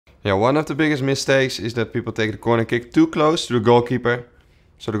Yeah, one of the biggest mistakes is that people take the corner kick too close to the goalkeeper,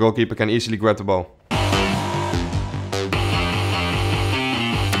 so the goalkeeper can easily grab the ball.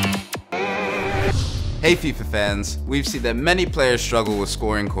 Hey FIFA fans, we've seen that many players struggle with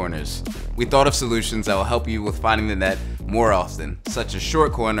scoring corners. We thought of solutions that will help you with finding the net more often, such as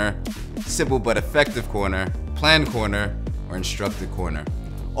short corner, simple but effective corner, planned corner, or instructed corner.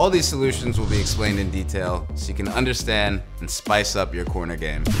 All these solutions will be explained in detail so you can understand and spice up your corner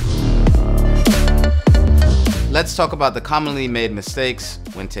game. Let's talk about the commonly made mistakes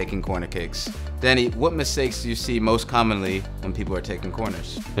when taking corner kicks. Danny, what mistakes do you see most commonly when people are taking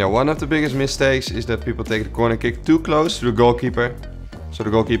corners? Yeah, one of the biggest mistakes is that people take the corner kick too close to the goalkeeper, so the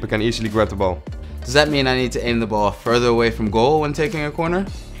goalkeeper can easily grab the ball. Does that mean I need to aim the ball further away from goal when taking a corner?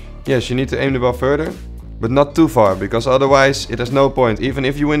 Yes, you need to aim the ball further, but not too far, because otherwise it has no point. Even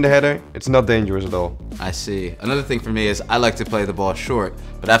if you win the header, it's not dangerous at all. I see. Another thing for me is I like to play the ball short,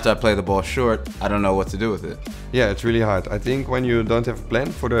 but after I play the ball short, I don't know what to do with it. Yeah, it's really hard. I think when you don't have a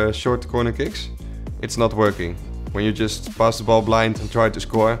plan for the short corner kicks, it's not working. When you just pass the ball blind and try to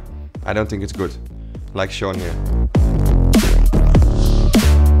score, I don't think it's good. Like shown here.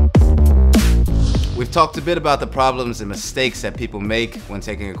 We've talked a bit about the problems and mistakes that people make when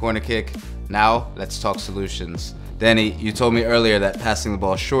taking a corner kick. Now, let's talk solutions. Danny, you told me earlier that passing the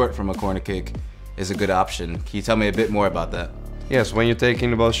ball short from a corner kick is a good option. Can you tell me a bit more about that? Yes, when you're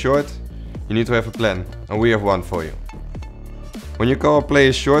taking the ball short, you need to have a plan, and we have one for you. When you call a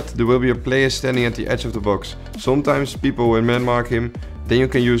player short, there will be a player standing at the edge of the box. Sometimes people will man mark him, then you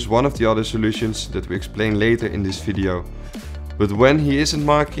can use one of the other solutions that we explain later in this video. But when he isn't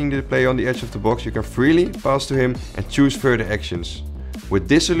marking the player on the edge of the box, you can freely pass to him and choose further actions. With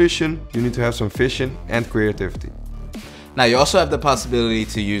this solution, you need to have some vision and creativity. Now you also have the possibility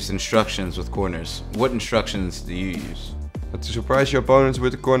to use instructions with corners. What instructions do you use? But to surprise your opponents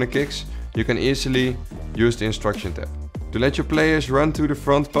with the corner kicks, you can easily use the instruction tab. To let your players run to the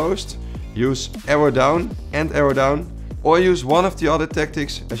front post, use arrow down and arrow down, or use one of the other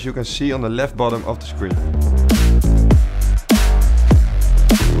tactics as you can see on the left bottom of the screen.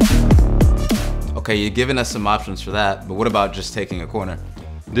 Okay, you've given us some options for that, but what about just taking a corner?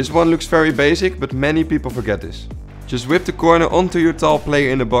 This one looks very basic, but many people forget this. Just whip the corner onto your tall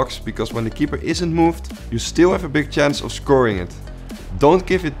player in the box, because when the keeper isn't moved, you still have a big chance of scoring it. Don't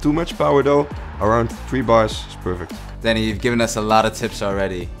give it too much power though, around 3 bars is perfect. Danny, you've given us a lot of tips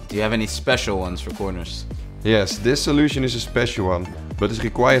already. Do you have any special ones for corners? Yes, this solution is a special one, but it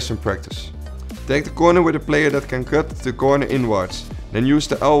requires some practice. Take the corner with a player that can cut the corner inwards. Then use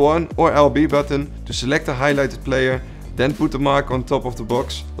the L1 or LB button to select the highlighted player, then put the mark on top of the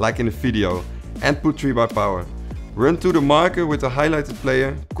box, like in the video, and put 3 bar power. Run to the marker with the highlighted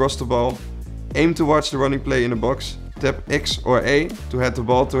player, cross the ball, aim towards the running player in the box, tap X or A to head the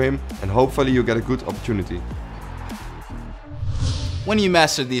ball to him, and hopefully you get a good opportunity. When you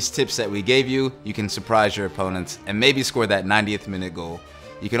master these tips that we gave you, you can surprise your opponents and maybe score that 90th minute goal.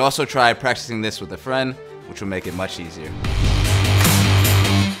 You can also try practicing this with a friend, which will make it much easier.